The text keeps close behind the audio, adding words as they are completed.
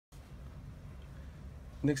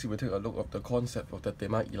Next, we take a look at the concept of the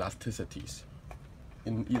demand elasticities.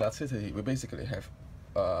 In elasticity, we basically have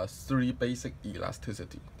three basic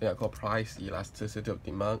elasticity. They are called price elasticity of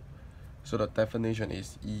demand. So the definition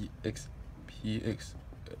is EXPX,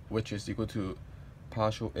 which is equal to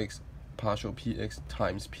partial X partial PX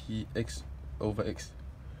times PX over X.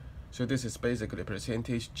 So this is basically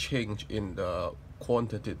percentage change in the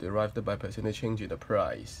quantity derived by percentage change in the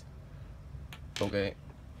price. Okay.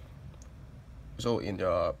 So in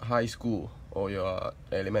your high school or your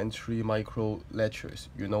elementary micro lectures,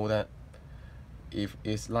 you know that if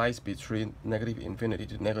it lies between negative infinity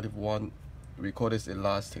to negative 1, we call this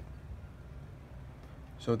elastic.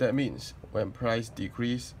 So that means when price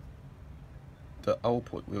decrease, the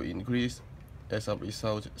output will increase. As a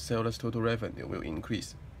result, seller's total revenue will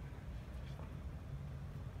increase.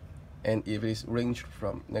 And if it's ranged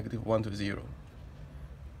from negative 1 to 0,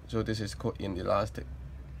 so this is called inelastic.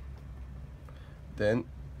 Then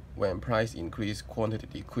when price increase, quantity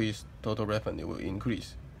decrease, total revenue will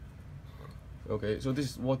increase. Okay, so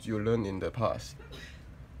this is what you learned in the past.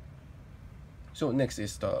 So next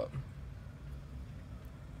is the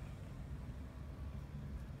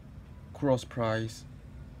cross price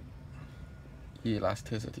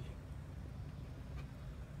elasticity.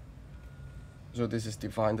 So this is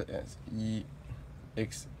defined as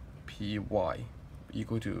EXPY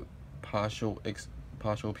equal to partial X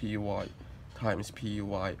partial PY times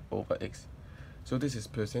PY over X. So this is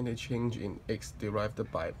percentage change in X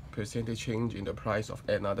derived by percentage change in the price of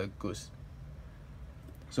another goods.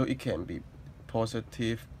 So it can be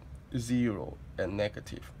positive, 0, and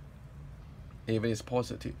negative. If it is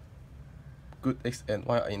positive, good X and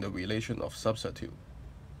Y are in the relation of substitute.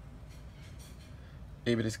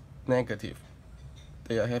 If it is negative,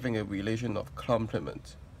 they are having a relation of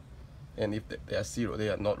complement. And if they are 0, they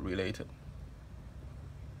are not related.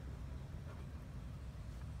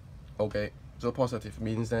 Okay, so positive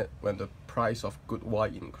means that when the price of good Y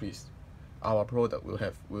increase, our product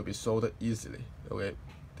will be sold easily. Okay,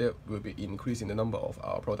 there will be increase in the number of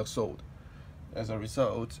our products sold. As a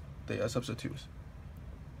result, they are substitutes.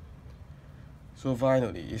 So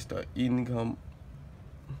finally is the income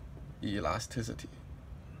elasticity.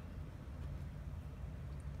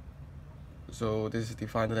 So this is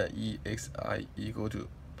defined as EXI equal to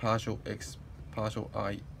partial X partial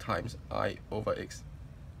I times I over X.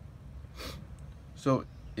 So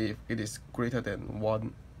if it is greater than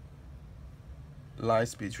 1,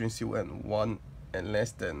 lies between 0 and 1, and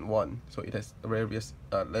less than 1, so it has various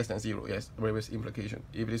less than 0, yes, various implication.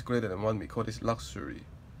 If it is greater than 1, we call this luxury.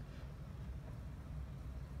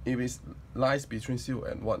 If it lies between 0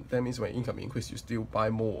 and 1, that means when income increase, you still buy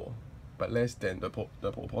more, but less than the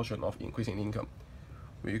proportion of increasing income.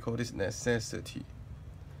 We call this necessity.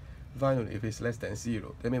 Finally, if it's less than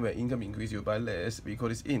 0, that means when income increase, you buy less. We call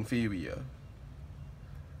this inferior.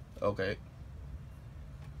 Okay.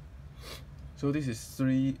 So this is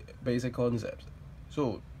 3 basic concepts.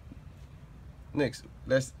 So next,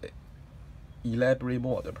 let's elaborate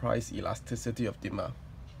more on the price elasticity of demand.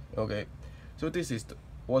 Okay. So this is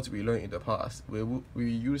what we learned in the past. We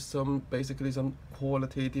use basically some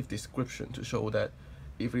qualitative description to show that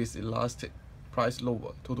if it is elastic, price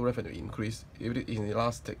lower, total revenue increase. If it is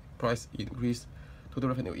inelastic, price increase, total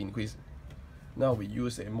revenue increase. Now we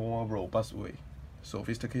use a more robust way,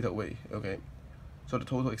 sophisticated way. Okay, so the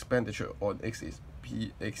total expenditure on X is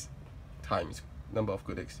PX times number of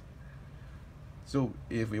good X. So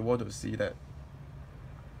if we want to see that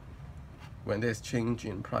when there's change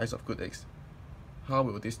in price of good X, how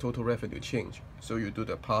will this total revenue change? So you do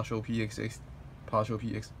the partial PX, partial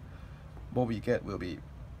PX. What we get will be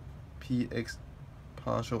PX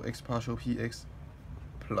partial X partial PX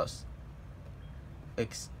plus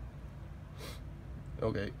X.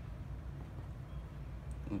 Okay.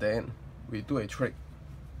 Then we do a trick.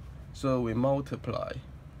 So we multiply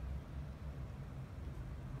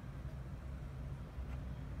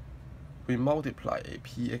a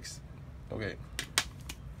PX. Okay.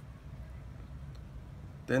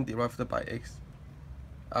 Then derived by X.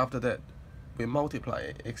 After that, we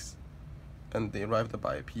multiply X and derived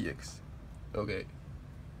by PX. Okay.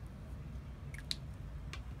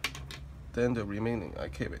 Then the remaining I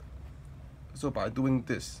keep it. So by doing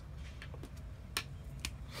this,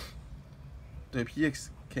 the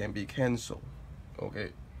PX can be cancelled.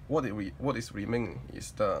 Okay. What is remaining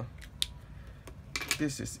is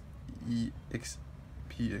this is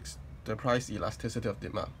EXPX, the price elasticity of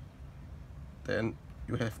demand. Then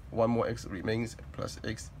you have one more X remains plus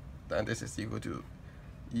X, then this is equal to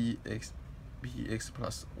EXPX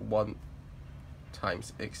plus 1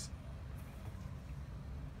 times X.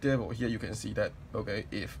 Therefore here you can see that, okay,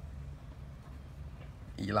 if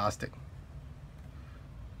elastic.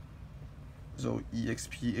 So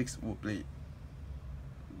EXPX would be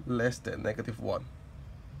less than -1.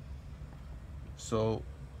 So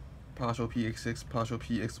partial PXX, partial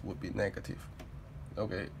PX would be negative.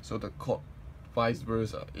 Okay, so the vice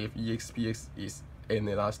versa. If EXPX is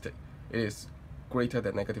inelastic, it is greater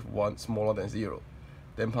than -1, smaller than 0,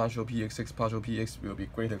 then partial PXX, partial PX will be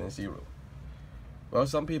greater than 0. Well,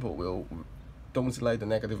 some people don't like the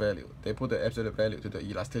negative value. They put the absolute value to the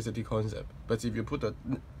elasticity concept. But if you put the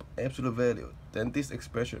absolute value, then this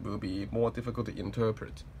expression will be more difficult to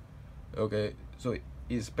interpret. Okay, so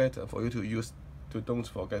it's better for you don't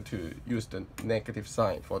forget to use the negative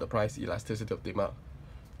sign for the price elasticity of demand,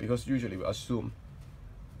 because usually we assume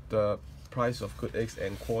the price of good X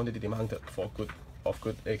and quantity demanded for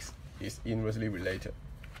good X is inversely related.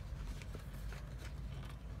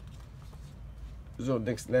 So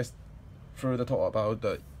next, let's further talk about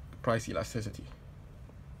the price elasticity.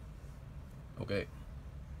 Okay.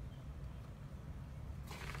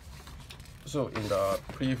 So in the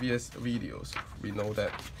previous videos, we know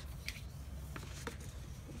that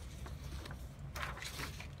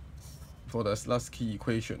for the Slutsky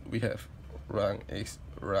equation, we have rank X,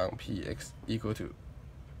 rank PX equal to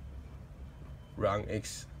rank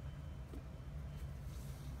X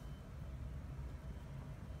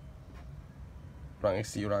rank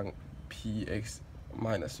XC rank PX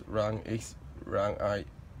minus rank X rank I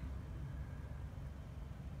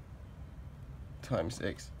times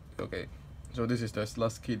X. Okay, so this is the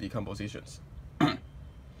Slutsky decompositions.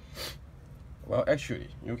 Well, actually,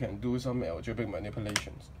 you can do some algebraic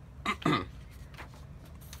manipulations.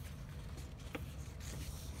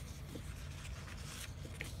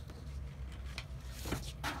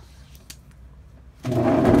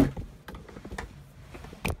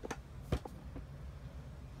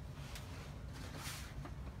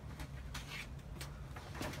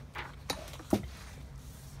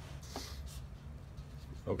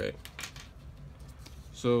 Okay,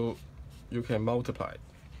 so you can multiply.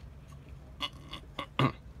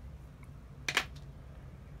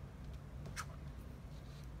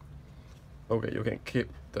 Okay, you can keep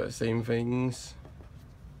the same things.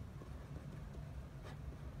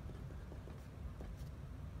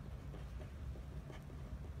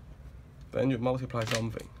 Then you multiply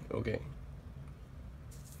something. Okay,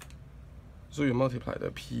 so you multiply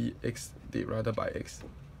the px divided by x,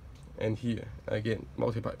 and here again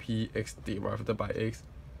multiply px divided by x.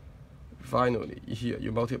 Finally, here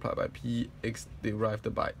you multiply by px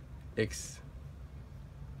divided by x.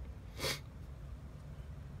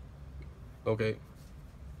 Okay,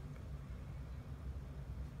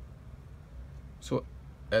 so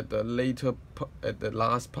at the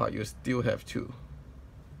last part you still have 2.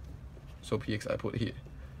 So px I put here,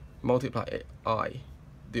 multiply I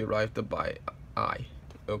derived by I.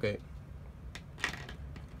 Okay,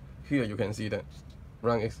 here you can see that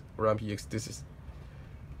rank X, rank PX, this is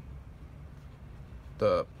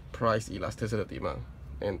the price elasticity of demand,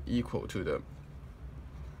 and equal to the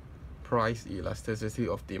price elasticity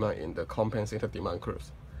of demand in the compensated demand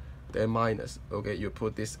curves. Then minus, okay, you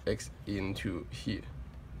put this X into here,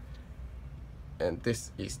 and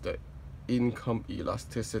this is the income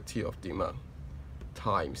elasticity of demand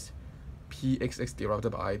times PXX divided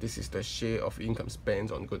by I. This is the share of income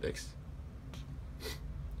spent on good X.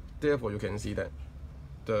 Therefore, you can see that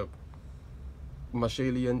the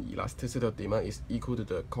Marshallian elasticity of demand is equal to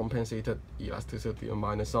the compensated elasticity of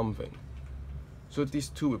minus something. So these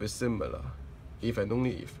two will be similar if and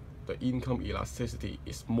only if the income elasticity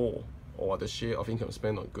is small, or the share of income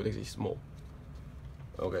spent on good X is small.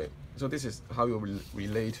 Okay, so this is how you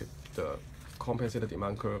relate the compensated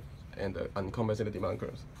demand curve and the uncompensated demand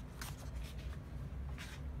curves.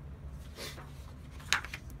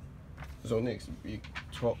 So next we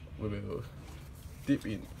will dip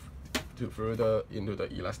further into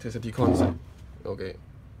the elasticity concept. Okay.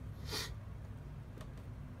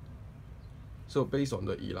 So based on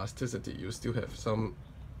the elasticity, you still have some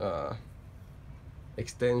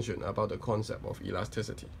extension about the concept of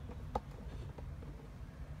elasticity.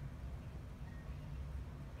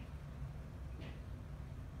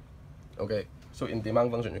 Okay, so in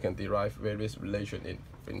demand function, you can derive various relations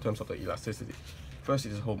in terms of the elasticity. First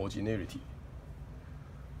is homogeneity.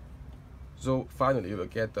 So finally, you will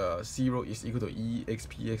get the 0 is equal to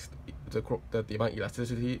EXPX, the demand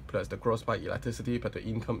elasticity plus the gross buy elasticity plus the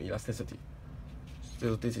income elasticity.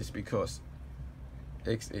 So this is because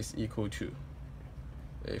X is equal to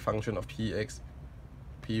a function of PX,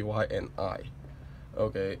 PY, and I.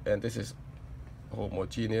 Okay, and this is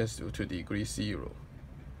homogeneous to degree 0.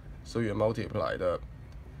 So you multiply the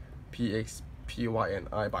PX, py and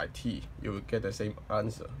I by t, you will get the same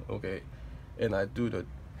answer. Okay, and I do the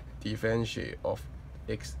differentiate of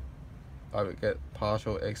x, I will get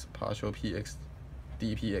partial x partial px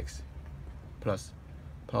dpx plus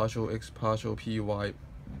partial x partial py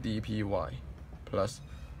dpy plus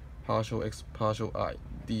partial x partial I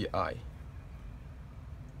di.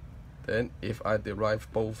 Then if I derive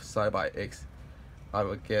both side by x, I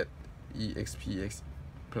will get expx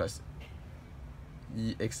plus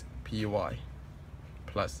expy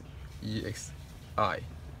plus exi.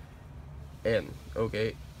 And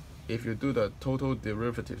okay, if you do the total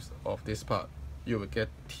derivatives of this part, you will get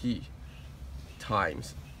t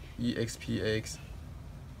times expx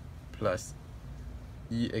plus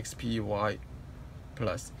expy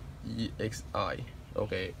plus exi.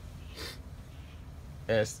 Okay,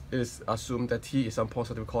 as it is assumed that t is some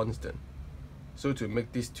positive constant, so to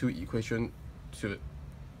make these two equations to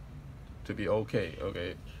be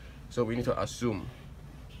okay, so we need to assume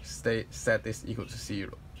set this equal to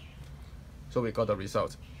 0. So we got the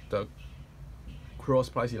result: the cross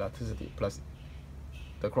price elasticity plus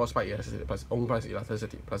the cross price elasticity plus own price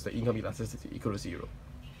elasticity plus the income elasticity equal to 0.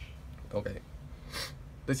 Okay,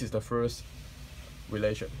 this is the first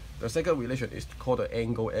relation. The second relation is called the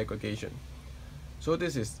angle aggregation. So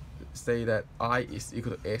this is say that I is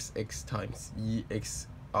equal to sx times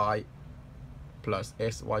exi plus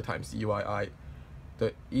sy times eyi,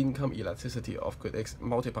 the income elasticity of good x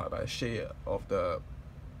multiplied by a share of the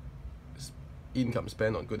income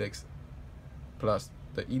spent on good x plus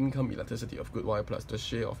the income elasticity of good y plus the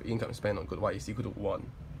share of income spent on good y is equal to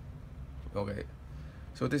 1. Okay,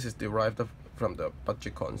 so this is derived from the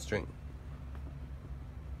budget constraint.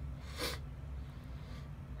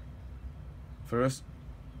 First,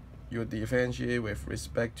 you differentiate with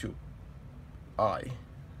respect to I.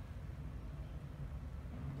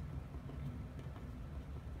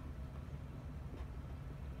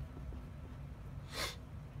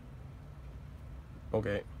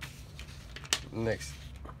 Okay, next.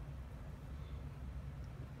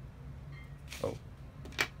 Oh.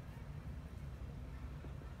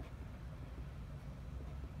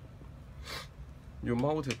 You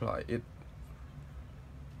multiply it.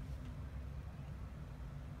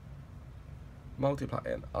 Multiply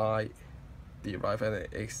an I, derive an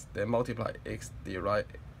x, then multiply x, derive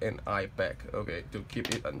an I back, okay, to keep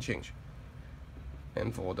it unchanged.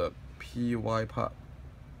 And for the py part,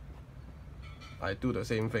 I do the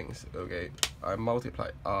same things, okay. I multiply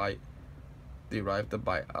I derived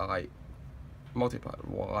by I, multiply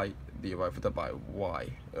y derived by y,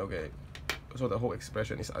 okay. So the whole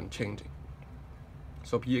expression is unchanging.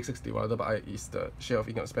 So pxx divided by I is the share of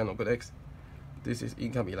income spent on good x. This is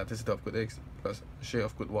income elasticity of good x plus share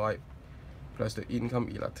of good y plus the income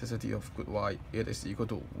elasticity of good y. It is equal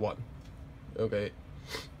to 1. Okay.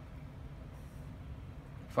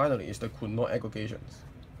 Finally, is the Coulomb aggregations.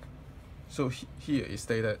 So here is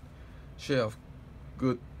stated share of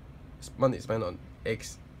good money spent on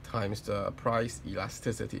x times the price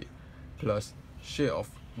elasticity plus share of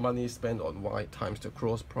money spent on y times the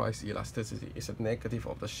cross price elasticity is a negative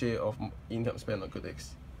of the share of income spent on good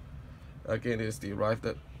x. Again, it is derived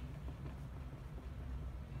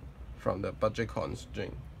from the budget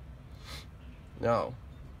constraint. Now,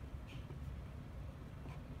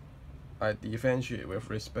 I differentiate with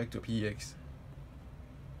respect to px.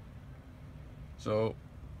 So,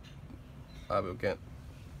 I will get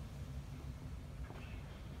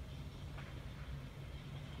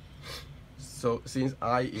so since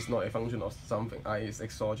I is not a function of something, I is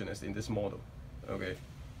exogenous in this model. Okay.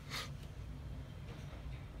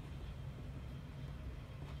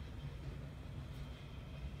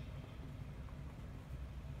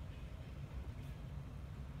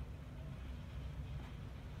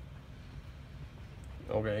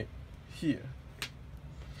 Okay, here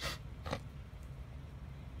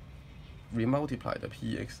we multiply the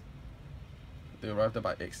px derived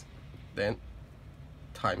by x, then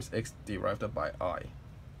times x derived by I.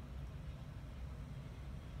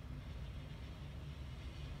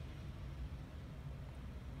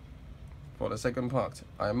 For the second part,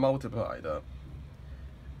 I multiply the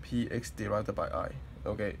px derived by I.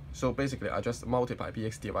 Okay, so basically I just multiply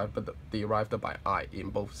px derived by I in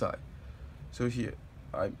both sides. So here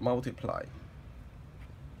I multiply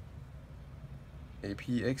a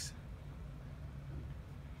px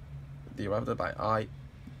derived by I,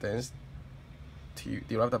 then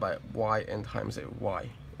derived by y and times a y.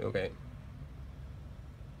 Okay.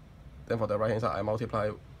 Then for the right hand side, I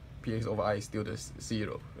multiply px over I is still the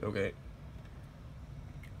 0. Okay.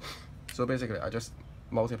 So basically, I just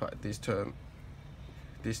multiply this term,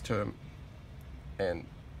 and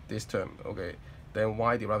this term. Okay. then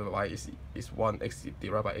y divided by y is 1, x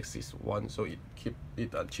divided by x is 1, so it keep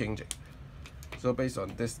it unchanging. So based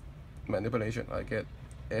on this manipulation, I get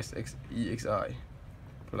sx exi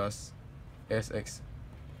plus sx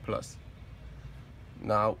plus.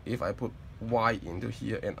 Now if I put y into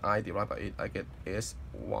here and I divide by it, I get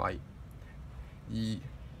sy e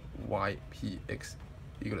y p x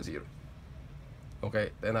equal to 0.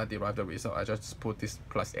 Okay, then I derive the result. I just put this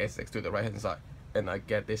plus sx to the right hand side and I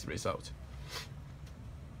get this result.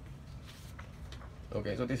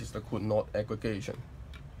 Okay, so this is the Coulomb aggregation.